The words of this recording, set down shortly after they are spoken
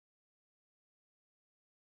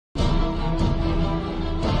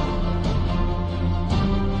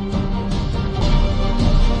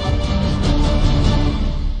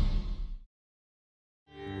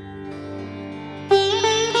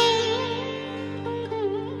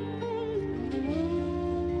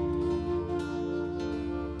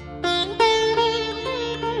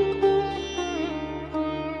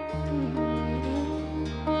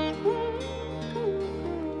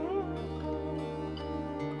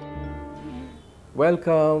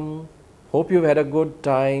Welcome. Hope you've had a good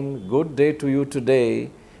time. Good day to you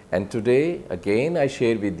today. And today again I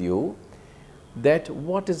share with you that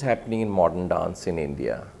what is happening in modern dance in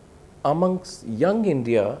India. Amongst young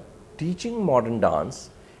India teaching modern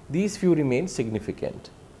dance, these few remain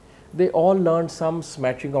significant. They all learned some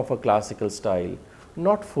smattering of a classical style,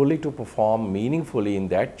 not fully to perform meaningfully in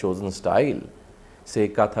that chosen style, say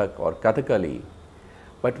Kathak or Kathakali.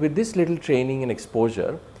 But with this little training and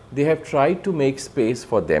exposure, they have tried to make space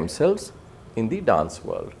for themselves in the dance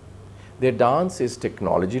world. Their dance is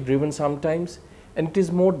technology driven sometimes, and it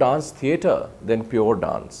is more dance theatre than pure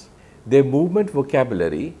dance. Their movement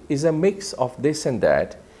vocabulary is a mix of this and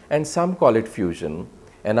that, and some call it fusion,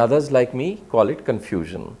 and others like me call it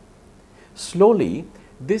confusion. Slowly,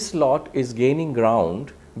 this lot is gaining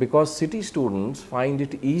ground because city students find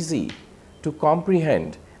it easy to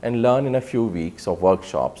comprehend and learn in a few weeks of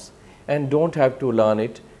workshops and don't have to learn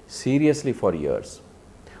it seriously for years.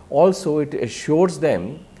 Also, it assures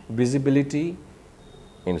them visibility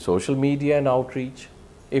in social media and outreach,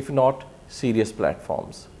 if not serious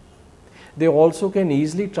platforms. They also can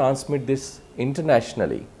easily transmit this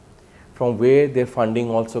internationally, from where their funding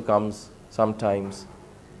also comes sometimes.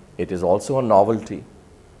 It is also a novelty.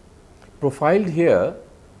 Profiled here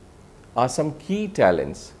are some key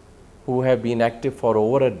talents who have been active for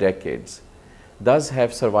over a decade, thus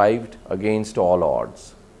have survived against all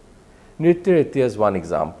odds. Nritya is one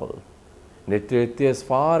example. Nritya is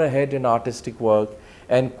far ahead in artistic work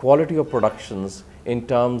and quality of productions in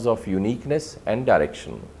terms of uniqueness and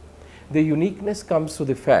direction. The uniqueness comes to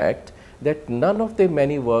the fact that none of their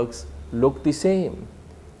many works look the same.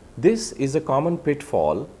 This is a common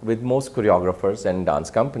pitfall with most choreographers and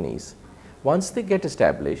dance companies. Once they get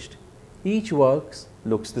established, each work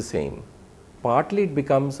looks the same. Partly it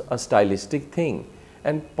becomes a stylistic thing,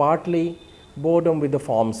 and partly boredom with the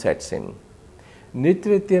form sets in.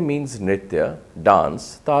 Nritya means Nritya,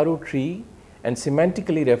 dance, Taru tree, and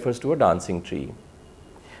semantically refers to a dancing tree.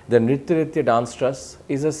 The Nritya Dance Trust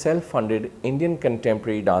is a self-funded Indian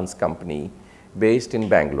contemporary dance company based in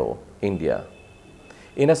Bangalore, India.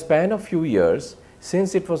 In a span of few years,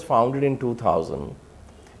 since it was founded in 2000,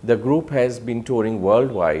 the group has been touring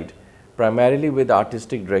worldwide, primarily with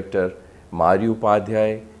artistic director Mari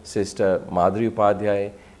Upadhyay, sister Madhuri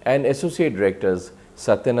Upadhyay, and associate directors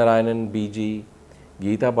Satyanarayanan BG,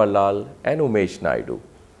 Geeta Ballal, and Umesh Naidu.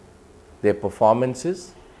 Their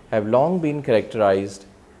performances have long been characterized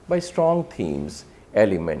by strong themes,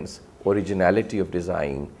 elements, originality of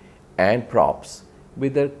design, and props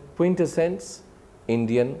with a quintessence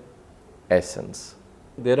Indian essence.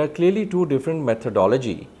 There are clearly two different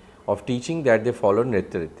methodology of teaching that they follow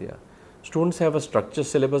Nritya. Students have a structured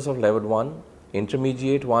syllabus of level 1,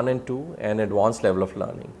 intermediate 1 and 2, and advanced level of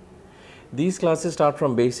learning. These classes start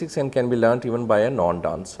from basics and can be learnt even by a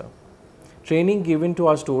non-dancer. Training given to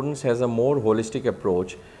our students has a more holistic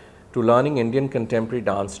approach to learning Indian contemporary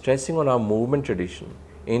dance, stressing on our movement tradition,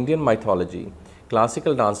 Indian mythology,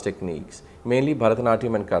 classical dance techniques, mainly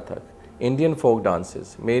Bharatanatyam and Kathak, Indian folk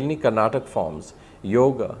dances, mainly Carnatic forms,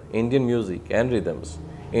 yoga, Indian music and rhythms,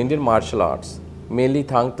 Indian martial arts, mainly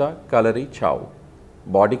Thangta, Kalari, Chow,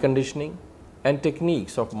 body conditioning, and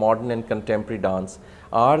techniques of modern and contemporary dance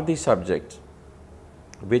are the subjects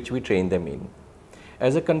which we train them in.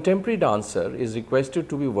 As a contemporary dancer is requested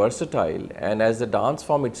to be versatile, and as the dance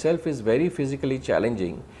form itself is very physically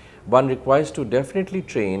challenging, one requires to definitely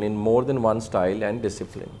train in more than one style and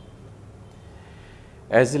discipline.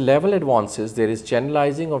 As the level advances, there is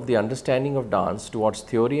channelizing of the understanding of dance towards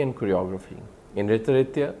theory and choreography. In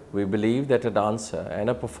Nritya, we believe that a dancer and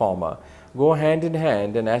a performer go hand in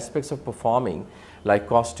hand, and aspects of performing like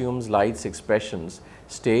costumes, lights, expressions,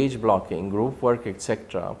 stage blocking, group work,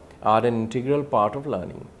 etc. are an integral part of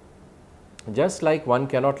learning. Just like one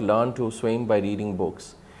cannot learn to swim by reading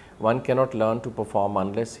books, one cannot learn to perform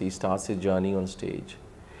unless he starts his journey on stage.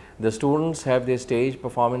 The students have their stage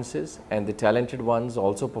performances, and the talented ones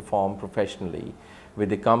also perform professionally with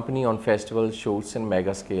the company on festivals, shoots and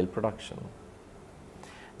mega scale production.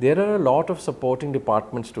 There are a lot of supporting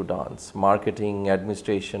departments to dance: marketing,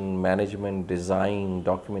 administration, management, design,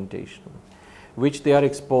 documentation, which they are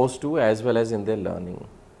exposed to as well as in their learning.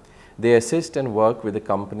 They assist and work with the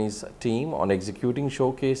company's team on executing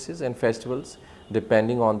showcases and festivals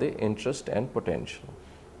depending on their interest and potential.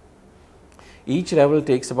 Each level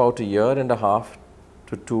takes about a year and a half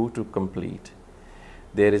to 2 to complete.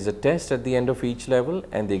 There is a test at the end of each level,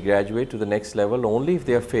 and they graduate to the next level only if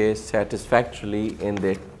they are faced satisfactorily in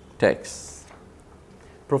their texts.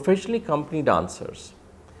 Professionally accompanied dancers.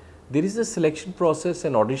 There is a selection process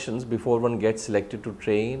and auditions before one gets selected to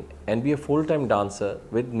train and be a full-time dancer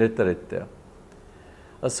with Nritya.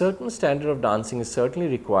 A certain standard of dancing is certainly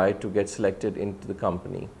required to get selected into the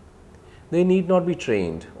company. They need not be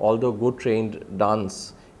trained, although good trained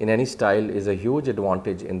dance in any style is a huge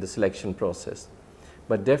advantage in the selection process,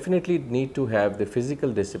 but definitely need to have the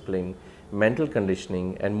physical discipline, mental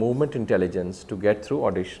conditioning and movement intelligence to get through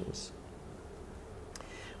auditions.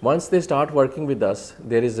 Once they start working with us,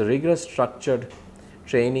 there is a rigorous structured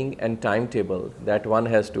training and timetable that one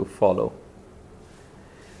has to follow.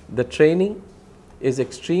 The training is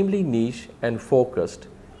extremely niche and focused,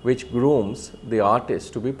 which grooms the artists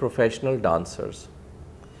to be professional dancers.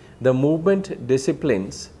 The movement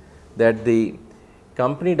disciplines that the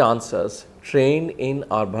company dancers train in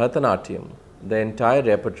are Bharatanatyam, the entire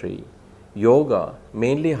repertory, yoga,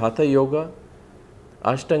 mainly Hatha Yoga,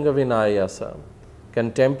 Ashtanga Vinayasa,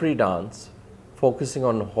 contemporary dance, focusing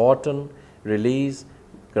on Horton, Release,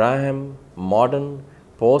 Graham, modern,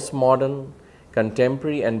 postmodern,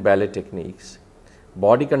 contemporary and ballet techniques.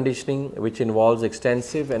 Body conditioning, which involves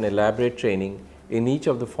extensive and elaborate training in each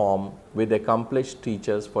of the form with accomplished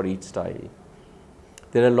teachers for each style.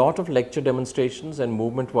 There are a lot of lecture demonstrations and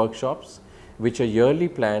movement workshops which are yearly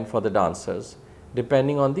planned for the dancers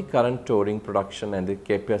depending on the current touring production and the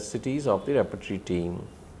capacities of the repertory team.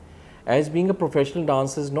 As being a professional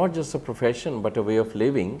dancer is not just a profession but a way of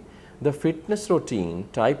living, the fitness routine,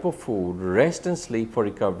 type of food, rest and sleep for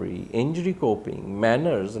recovery, injury coping,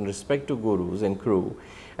 manners and respect to gurus and crew,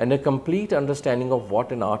 and a complete understanding of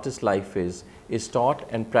what an artist's life is taught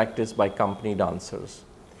and practiced by company dancers.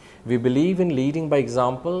 We believe in leading by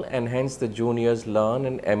example, and hence the juniors learn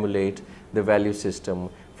and emulate the value system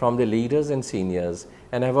from the leaders and seniors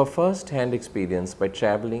and have a first-hand experience by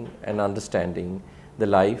traveling and understanding the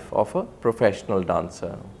life of a professional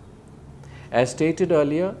dancer. As stated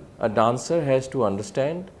earlier, a dancer has to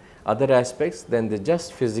understand other aspects than the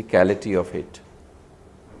just physicality of it.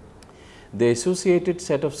 The associated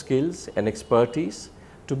set of skills and expertise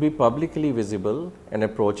to be publicly visible and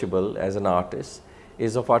approachable as an artist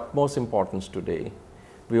is of utmost importance today.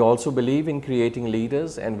 We also believe in creating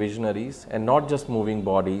leaders and visionaries and not just moving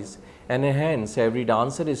bodies, and hence every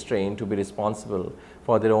dancer is trained to be responsible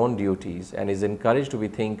for their own duties and is encouraged to be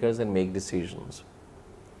thinkers and make decisions.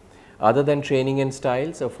 Other than training in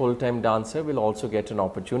styles, a full-time dancer will also get an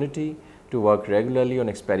opportunity to work regularly on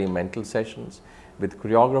experimental sessions with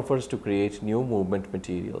choreographers to create new movement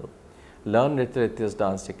material, learn Nritya's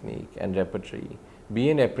dance technique and repertory, be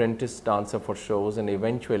an apprentice dancer for shows and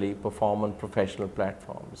eventually perform on professional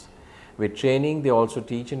platforms. With training, they also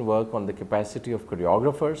teach and work on the capacity of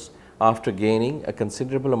choreographers after gaining a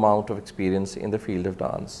considerable amount of experience in the field of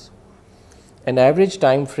dance. An average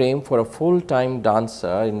time frame for a full-time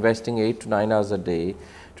dancer investing 8 to 9 hours a day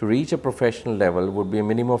to reach a professional level would be a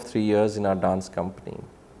minimum of 3 years in our dance company.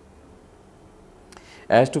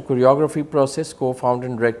 As to choreography process, co-founder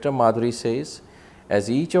and director Madhuri says,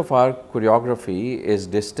 as each of our choreography is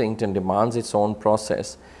distinct and demands its own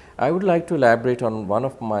process, I would like to elaborate on one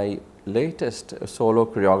of my latest solo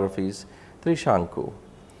choreographies, Trishanku.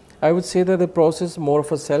 I would say that the process is more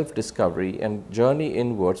of a self-discovery and journey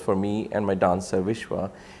inwards for me and my dancer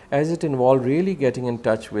Vishwa, as it involved really getting in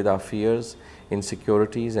touch with our fears,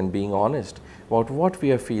 insecurities and being honest about what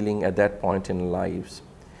we are feeling at that point in our lives.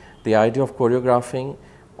 The idea of choreographing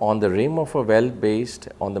on the rim of a well based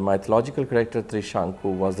on the mythological character Trishanku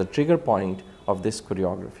was the trigger point of this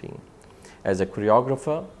choreography. As a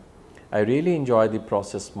choreographer, I really enjoy the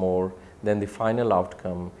process more than the final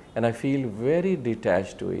outcome, and I feel very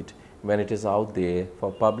detached to it when it is out there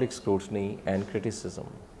for public scrutiny and criticism.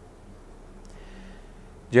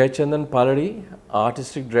 Jayachandran Paladi,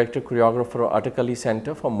 Artistic Director Choreographer of Atakali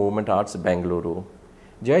Center for Movement Arts, Bengaluru.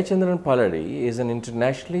 Jayachandran Paladi is an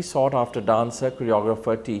internationally sought after dancer,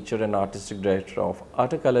 choreographer, teacher and Artistic Director of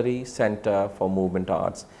Atakali Center for Movement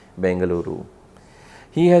Arts, Bengaluru.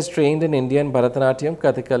 He has trained in Indian Bharatanatyam,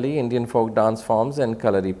 Kathakali, Indian folk dance forms and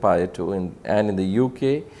Kalari prior to, and in the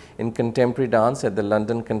UK in contemporary dance at the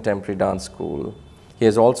London Contemporary Dance School. He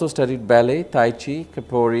has also studied ballet, Tai Chi,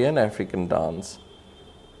 Capoeira and African dance.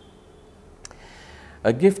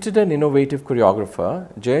 A gifted and innovative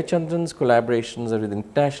choreographer, Jayachandran's collaborations are with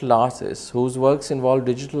international artists whose works involve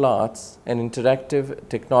digital arts and interactive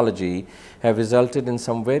technology have resulted in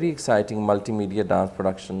some very exciting multimedia dance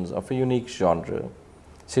productions of a unique genre.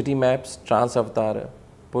 City Maps, Transavatar,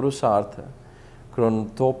 Purusartha,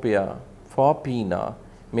 Chronotopia, Fopina,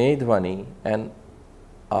 Medhvani and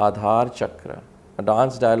Aadhar Chakra, a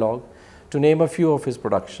dance dialogue, to name a few of his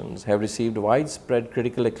productions, have received widespread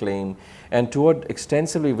critical acclaim and toured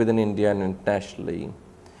extensively within India and internationally.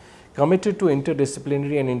 Committed to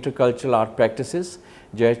interdisciplinary and intercultural art practices,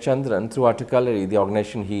 Jayachandran, through Articulary, the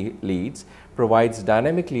organization he leads, provides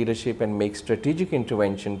dynamic leadership and makes strategic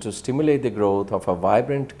intervention to stimulate the growth of a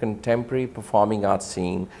vibrant contemporary performing arts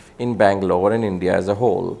scene in Bangalore and India as a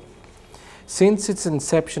whole. Since its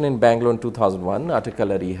inception in Bangalore in 2001,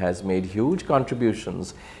 Articulary has made huge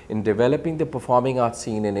contributions in developing the performing arts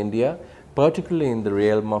scene in India, particularly in the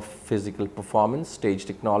realm of physical performance, stage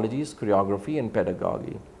technologies, choreography and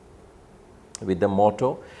pedagogy. With the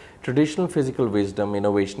motto, Traditional Physical Wisdom,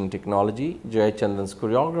 Innovation and Technology, Jayachandran's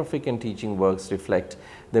choreographic and teaching works reflect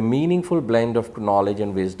the meaningful blend of knowledge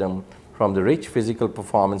and wisdom from the rich physical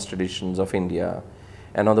performance traditions of India,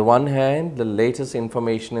 and on the one hand, the latest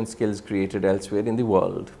information and skills created elsewhere in the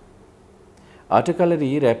world.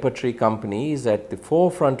 Articulary Repertory Company is at the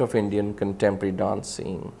forefront of Indian contemporary dance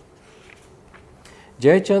scene.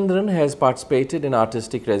 Jayachandran has participated in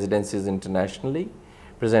artistic residencies internationally,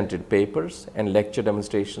 presented papers and lecture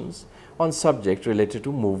demonstrations on subjects related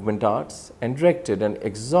to movement arts, and directed an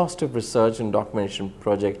exhaustive research and documentation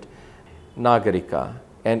project, Nagarika,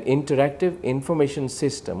 an interactive information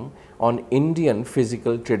system on Indian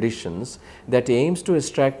physical traditions that aims to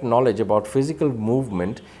extract knowledge about physical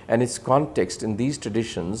movement and its context in these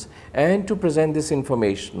traditions, and to present this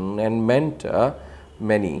information and mentor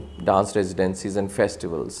many dance residencies and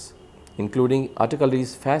festivals, including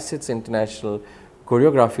Articulary's Facets International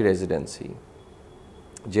Choreography Residency.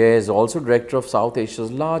 Jay is also director of South Asia's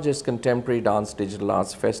largest contemporary dance digital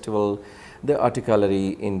arts festival, the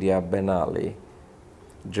Articulary India Biennale.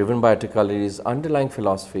 Driven by Articulary's underlying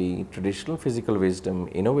philosophy, traditional physical wisdom,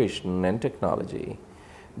 innovation and technology,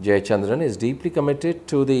 Jayachandran is deeply committed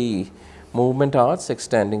to the movement arts,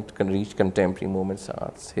 extending to reach contemporary movement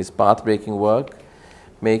arts. His path-breaking work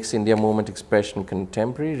makes India movement expression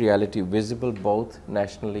contemporary reality visible both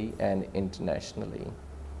nationally and internationally.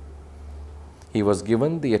 He was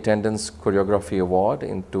given the Attendance Choreography Award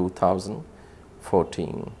in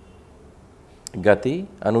 2014. Gati,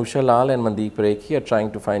 Anusha Lal and Mandeep Rekhi are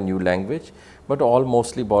trying to find new language, but all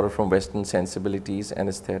mostly borrowed from Western sensibilities and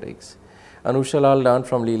aesthetics. Anusha Lal learned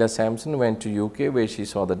from Leela Sampson, went to UK where she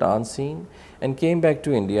saw the dance scene, and came back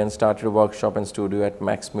to India and started a workshop and studio at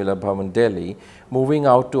Max Muller Bhavan, Delhi, moving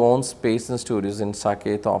out to own space and studios in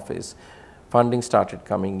Saket office. Funding started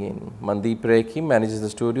coming in. Mandeep Rekhi manages the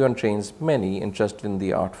studio and trains many interested in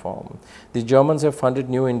the art form. The Germans have funded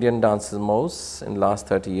new Indian dances most in the last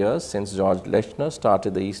 30 years since George Lechner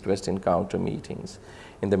started the East-West Encounter meetings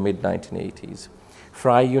in the mid-1980s.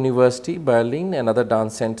 Freie University, Berlin and other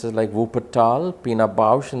dance centers like Wuppertal, Pina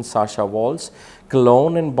Bausch and Sasha Waltz,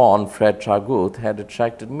 Cologne and Bonn, Fred Traguth had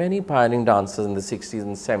attracted many pioneering dancers in the 60s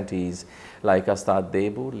and 70s like Astad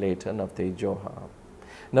Debu, later Navtej Johar.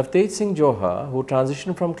 Navtej Singh Johar, who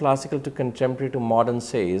transitioned from classical to contemporary to modern,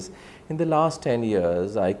 says, in the last 10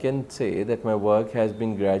 years, I can say that my work has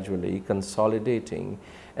been gradually consolidating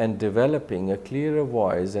and developing a clearer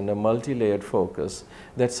voice and a multi-layered focus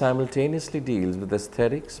that simultaneously deals with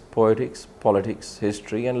aesthetics, poetics, politics,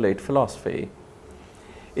 history and late philosophy.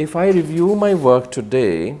 If I review my work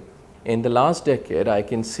today, in the last decade, I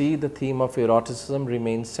can see the theme of eroticism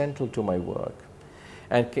remains central to my work,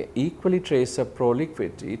 and can equally trace a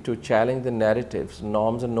proliquity to challenge the narratives,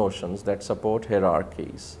 norms and notions that support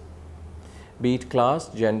hierarchies, be it class,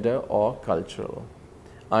 gender or cultural.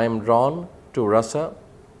 I am drawn to rasa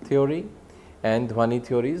theory and dhvani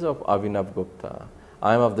theories of Avinav Gupta.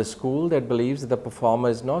 I am of the school that believes that the performer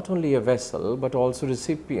is not only a vessel but also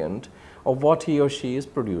recipient of what he or she is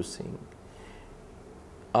producing.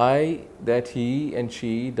 That he and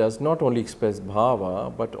she does not only express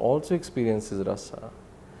bhava but also experiences rasa.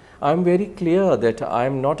 I am very clear that I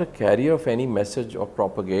am not a carrier of any message or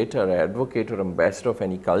propagator, advocate or ambassador of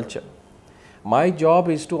any culture. My job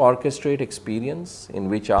is to orchestrate experience in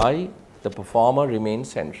which I, the performer, remain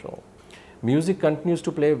central. Music continues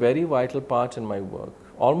to play a very vital part in my work.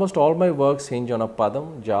 Almost all my works hinge on a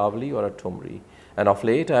padam, javli or a tumri, and of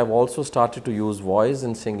late I have also started to use voice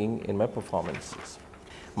and singing in my performances.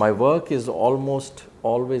 My work is almost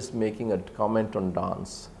always making a comment on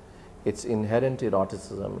dance, its inherent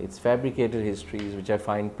eroticism, its fabricated histories which I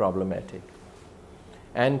find problematic,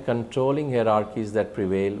 and controlling hierarchies that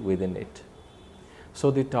prevail within it. So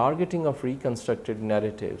the targeting of reconstructed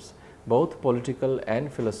narratives, both political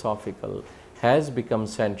and philosophical, has become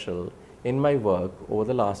central in my work over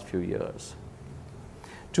the last few years.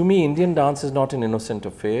 To me, Indian dance is not an innocent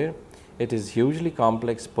affair. It is hugely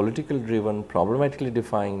complex, politically driven, problematically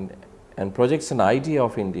defined, and projects an idea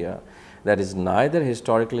of India that is neither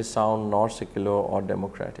historically sound nor secular or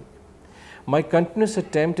democratic. My continuous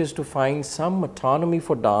attempt is to find some autonomy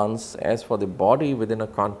for dance as for the body within a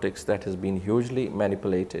context that has been hugely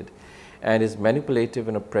manipulated and is manipulative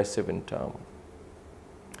and oppressive in turn.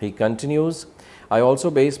 He continues, I also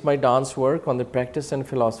base my dance work on the practice and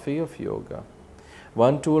philosophy of yoga.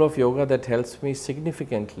 One tool of yoga that helps me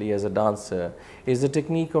significantly as a dancer is the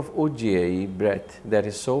technique of Ujjayi breath that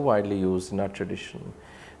is so widely used in our tradition,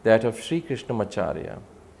 that of Sri Krishnamacharya.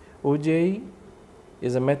 Ujjayi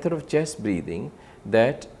is a method of chest breathing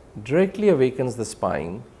that directly awakens the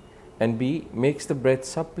spine and B, makes the breath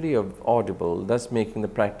subtly audible, thus making the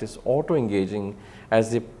practice auto-engaging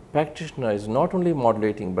as the practitioner is not only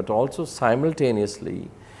modulating but also simultaneously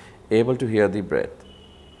able to hear the breath.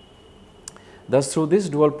 Thus, through this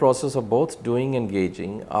dual process of both doing and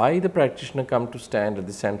engaging, I, the practitioner, come to stand at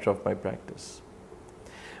the center of my practice.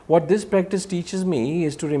 What this practice teaches me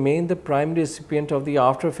is to remain the primary recipient of the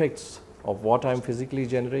after effects of what I am physically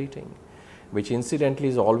generating, which incidentally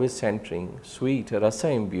is always centering, sweet, rasa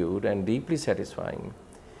imbued and deeply satisfying.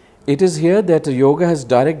 It is here that yoga has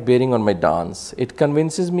direct bearing on my dance. It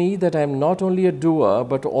convinces me that I am not only a doer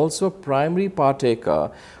but also a primary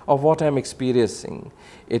partaker of what I am experiencing.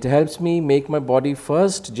 It helps me make my body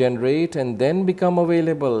first generate and then become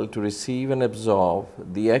available to receive and absorb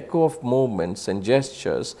the echo of movements and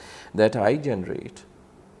gestures that I generate.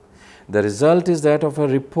 The result is that of a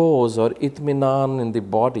repose or itminan in the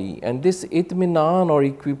body, and this itminan or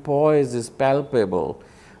equipoise is palpable,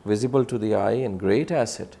 visible to the eye and great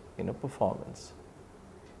asset in a performance.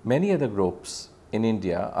 Many other groups in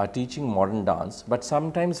India are teaching modern dance, but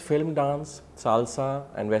sometimes film dance, salsa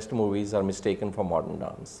and Western movies are mistaken for modern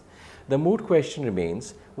dance. The moot question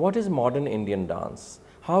remains, what is modern Indian dance?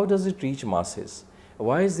 How does it reach masses?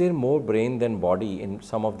 Why is there more brain than body in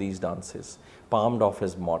some of these dances, palmed off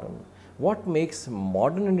as modern? What makes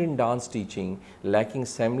modern Indian dance teaching lacking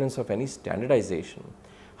semblance of any standardization?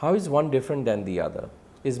 How is one different than the other?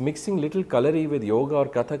 Is mixing little Kalari with yoga or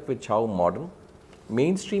Kathak with Chow modern?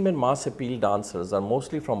 Mainstream and mass appeal dancers are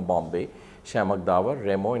mostly from Bombay, Shamak Davar,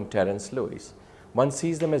 Remo and Terence Lewis. One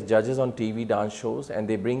sees them as judges on TV dance shows and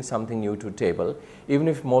they bring something new to the table, even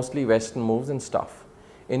if mostly Western moves and stuff.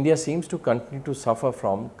 India seems to continue to suffer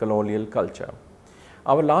from colonial culture.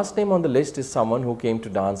 Our last name on the list is someone who came to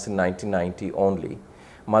dance in 1990 only,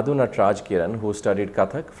 Madhu Nataraj Kiran, who studied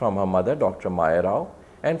Kathak from her mother Dr. Maya Rao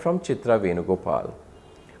and from Chitra Venugopal.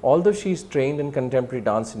 Although she is trained in contemporary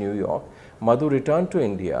dance in New York, Madhu returned to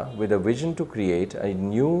India with a vision to create a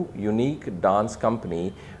new, unique dance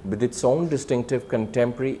company with its own distinctive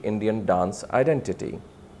contemporary Indian dance identity,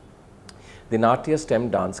 the Natya STEM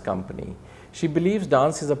Dance Company. She believes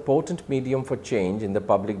dance is a potent medium for change in the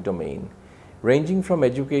public domain, ranging from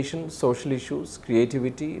education, social issues,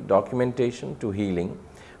 creativity, documentation to healing.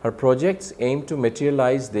 Her projects aim to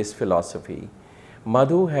materialize this philosophy.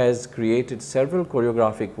 Madhu has created several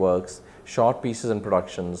choreographic works, short pieces and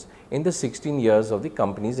productions in the 16 years of the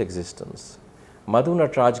company's existence. Madhu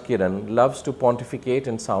Nataraj Kiran loves to pontificate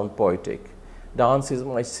and sound poetic. Dance is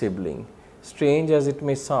my sibling. Strange as it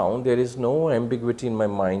may sound, there is no ambiguity in my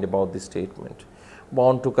mind about this statement.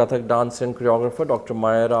 Born to Kathak dancer and choreographer Dr.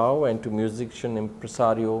 Maya Rao and to musician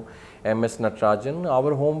impresario M.S. Natarajan,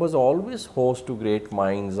 our home was always host to great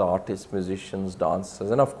minds, artists, musicians,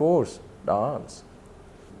 dancers and of course, dance.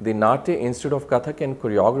 The Natya Institute of Kathak and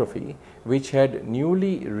Choreography, which had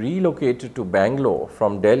newly relocated to Bangalore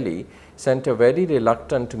from Delhi, sent a very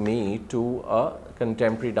reluctant me to a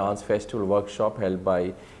contemporary dance festival workshop held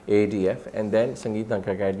by ADF and then Sangeet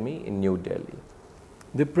Natak Academy in New Delhi.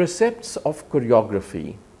 The precepts of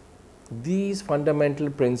choreography, these fundamental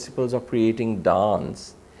principles of creating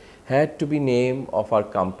dance, had to be name of our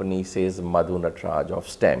company, says Madhu Nataraj, of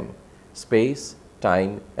STEM, space,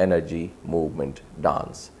 time, energy, movement,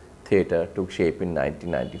 dance. Theatre took shape in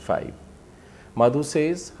 1995. Madhu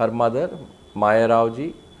says her mother, Maya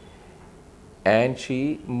Raoji, and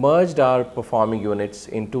she merged our performing units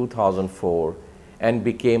in 2004 and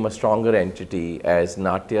became a stronger entity as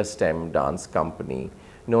Natya STEM Dance Company,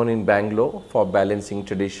 known in Bangalore for balancing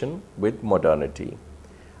tradition with modernity.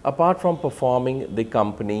 Apart from performing, the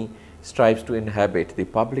company strives to inhabit the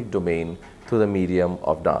public domain through the medium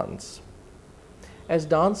of dance. As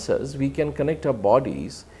dancers, we can connect our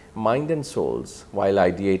bodies, mind and souls while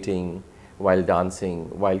ideating, while dancing,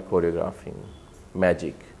 while choreographing.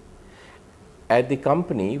 Magic. At the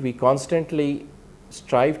company, we constantly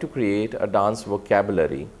strive to create a dance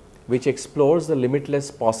vocabulary which explores the limitless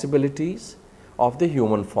possibilities of the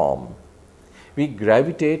human form. We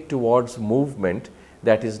gravitate towards movement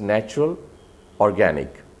that is natural,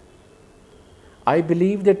 organic. I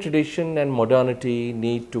believe that tradition and modernity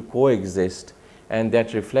need to coexist and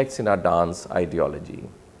that reflects in our dance ideology.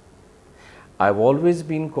 I've always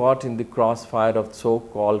been caught in the crossfire of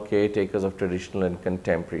so-called caretakers of traditional and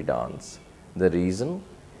contemporary dance. The reason?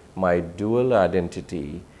 My dual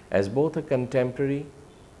identity as both a contemporary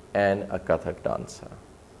and a Kathak dancer.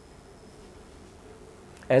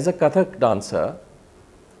 As a Kathak dancer,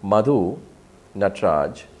 Madhu,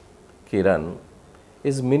 Nataraj, Kiran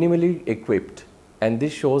is minimally equipped, and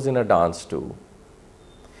this shows in a dance too.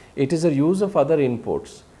 It is a use of other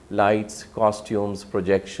inputs, lights, costumes,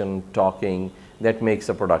 projection, talking, that makes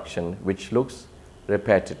a production which looks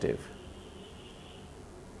repetitive.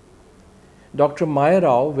 Dr. Maya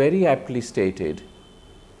Rao very aptly stated,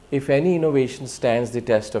 if any innovation stands the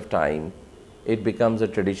test of time, it becomes a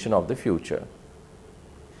tradition of the future.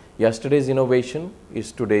 Yesterday's innovation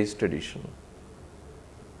is today's tradition.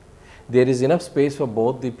 There is enough space for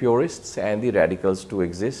both the purists and the radicals to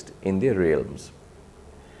exist in their realms.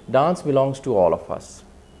 Dance belongs to all of us.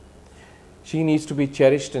 She needs to be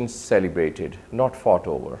cherished and celebrated, not fought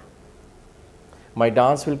over. My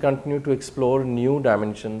dance will continue to explore new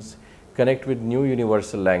dimensions, connect with new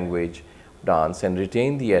universal language, dance, and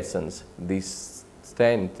retain the essence, the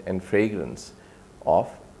scent and fragrance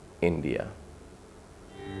of India.